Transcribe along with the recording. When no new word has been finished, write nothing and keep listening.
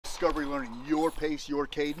discovery learning, your pace, your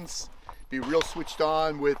cadence. Be real switched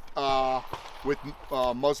on with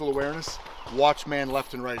muzzle awareness. Watch man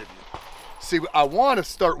left and right of you. See, I want to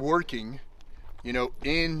start working, you know,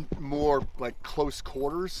 in more like close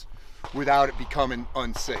quarters without it becoming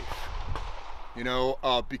unsafe. You know,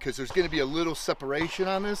 because there's going to be a little separation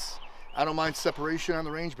on this. I don't mind separation on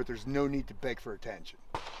the range, but there's no need to beg for attention.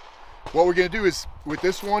 What we're going to do is, with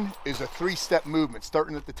this one, is a 3-step movement.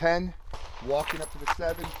 Starting at the 10, walking up to the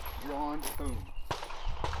 7, drawn, boom.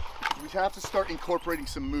 We have to start incorporating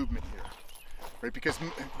some movement here, right? Because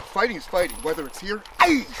fighting is fighting. Whether it's here,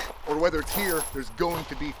 or whether it's here, there's going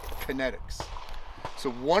to be kinetics. So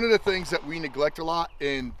one of the things that we neglect a lot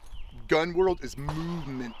in gun world is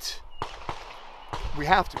movement. We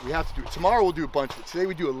have to do it. Tomorrow we'll do a bunch of it. Today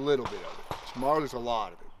we do a little bit of it. Tomorrow there's a lot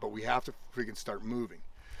of it, but we have to freaking start moving.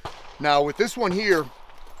 Now with this one here,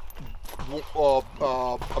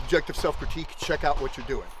 objective self-critique, check out what you're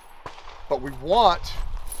doing. But we want,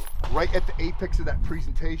 right at the apex of that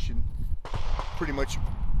presentation, pretty much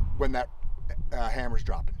when that hammer's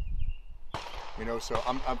dropping. You know, so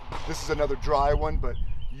this is another dry one, but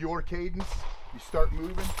your cadence, you start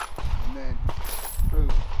moving, and then boom.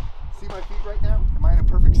 See my feet right now? Am I in a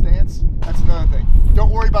perfect stance? That's another thing. Don't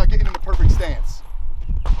worry about getting in the perfect stance.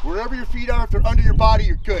 Wherever your feet are, if they're under your body,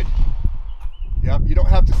 you're good. Yep, you don't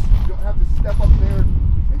have to step up there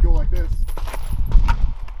and go like this.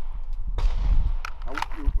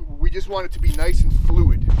 We just want it to be nice and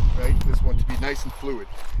fluid, right? This one to be nice and fluid.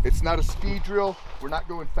 It's not a speed drill. We're not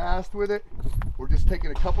going fast with it. We're just taking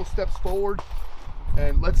a couple steps forward.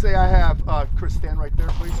 And let's say I have, Chris, stand right there,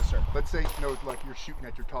 please. Yes, sir. Let's say, you know, like you're shooting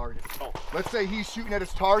at your target. Oh. Let's say he's shooting at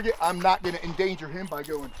his target. I'm not going to endanger him by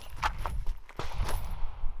going.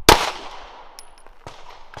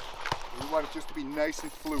 We want it just to be nice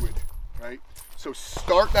and fluid, right? So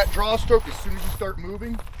start that draw stroke as soon as you start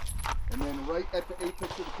moving. And then right at the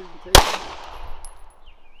apex of the presentation.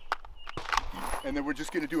 And then we're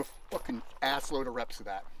just going to do a fucking ass load of reps of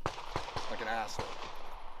that. Like an ass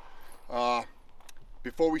load.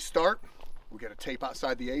 Before we start, we got to tape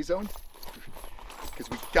outside the A zone because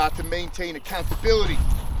we got to maintain accountability.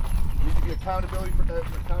 We need to be accountable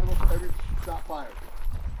for every shot fired.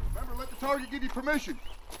 Remember, let the target give you permission.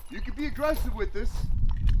 You can be aggressive with this,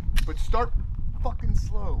 but start fucking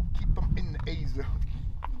slow. Keep them in the A zone.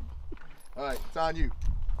 All right, it's on you.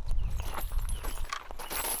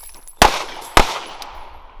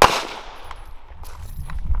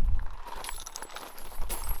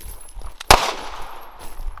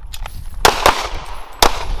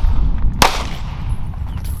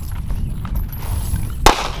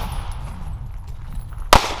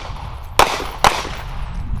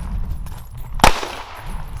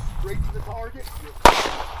 Straight to the target.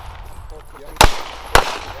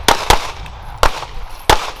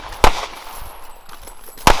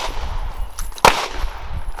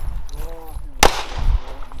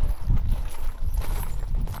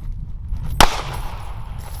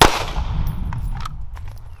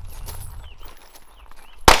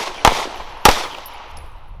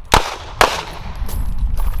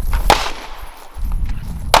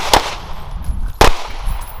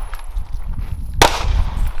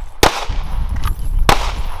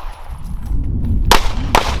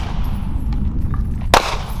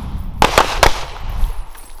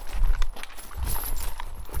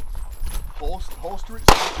 Holster it,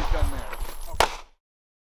 so you're done there.